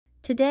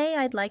Today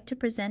I'd like to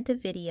present a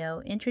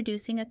video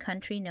introducing a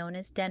country known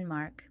as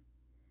Denmark.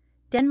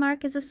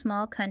 Denmark is a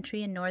small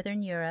country in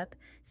northern Europe,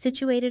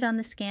 situated on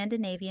the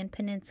Scandinavian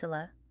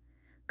peninsula.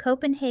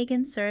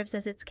 Copenhagen serves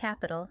as its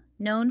capital,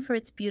 known for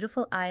its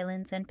beautiful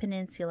islands and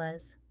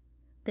peninsulas.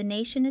 The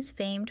nation is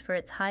famed for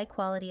its high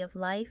quality of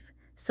life,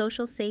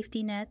 social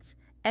safety nets,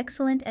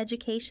 excellent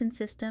education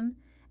system,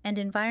 and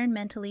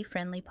environmentally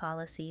friendly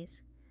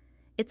policies.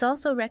 It's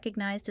also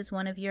recognized as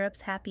one of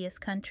Europe's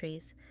happiest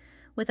countries.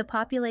 With a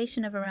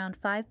population of around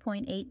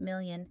 5.8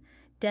 million,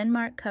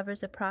 Denmark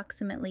covers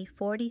approximately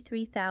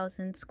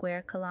 43,000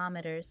 square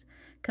kilometers,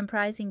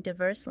 comprising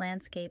diverse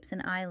landscapes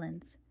and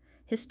islands.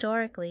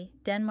 Historically,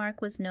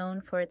 Denmark was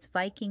known for its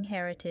Viking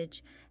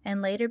heritage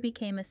and later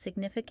became a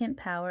significant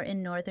power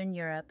in northern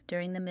Europe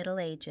during the Middle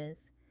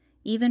Ages,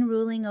 even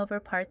ruling over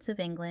parts of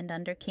England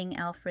under King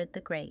Alfred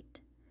the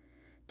Great.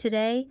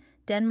 Today,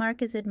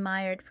 Denmark is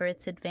admired for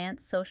its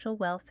advanced social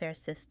welfare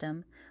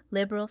system,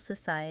 liberal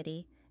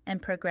society,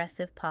 and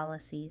progressive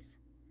policies.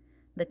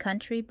 The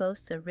country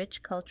boasts a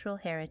rich cultural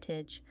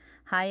heritage,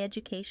 high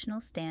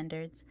educational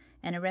standards,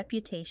 and a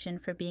reputation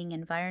for being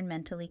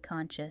environmentally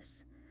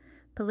conscious.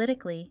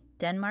 Politically,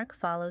 Denmark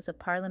follows a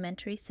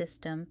parliamentary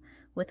system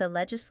with a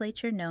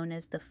legislature known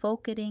as the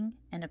Folketing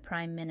and a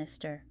prime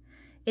minister.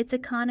 Its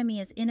economy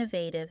is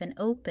innovative and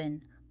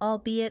open,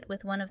 albeit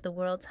with one of the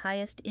world's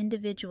highest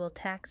individual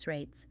tax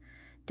rates.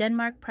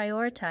 Denmark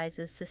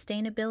prioritizes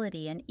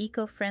sustainability and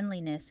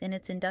eco-friendliness in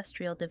its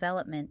industrial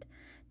development.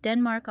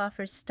 Denmark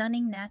offers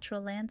stunning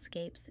natural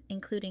landscapes,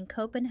 including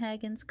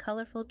Copenhagen's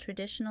colorful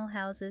traditional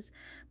houses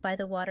by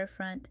the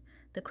waterfront,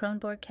 the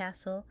Kronborg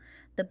Castle,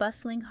 the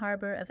bustling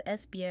harbor of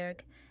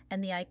Esbjerg,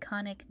 and the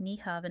iconic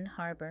Nyhavn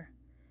Harbor.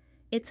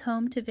 It's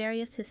home to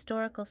various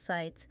historical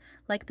sites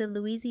like the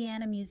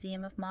Louisiana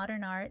Museum of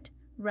Modern Art,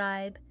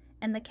 Ribe,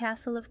 and the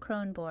Castle of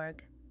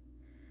Kronborg.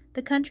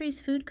 The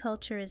country's food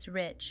culture is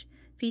rich,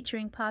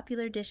 featuring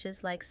popular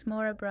dishes like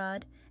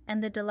smørrebrød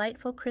and the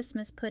delightful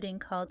Christmas pudding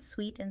called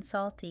Sweet and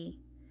Salty.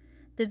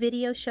 The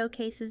video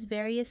showcases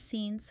various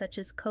scenes such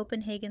as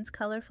Copenhagen's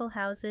colorful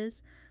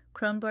houses,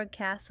 Kronborg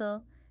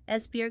Castle,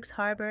 Esbjerg's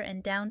harbor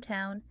and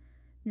downtown,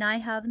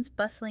 Nyhavn's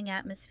bustling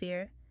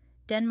atmosphere,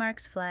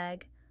 Denmark's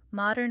flag,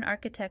 modern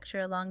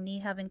architecture along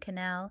Nyhavn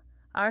Canal,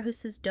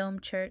 Aarhus's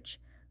Dome Church,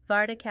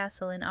 Varde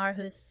Castle in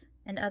Aarhus,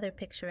 and other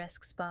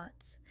picturesque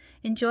spots.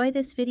 Enjoy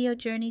this video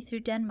journey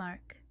through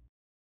Denmark.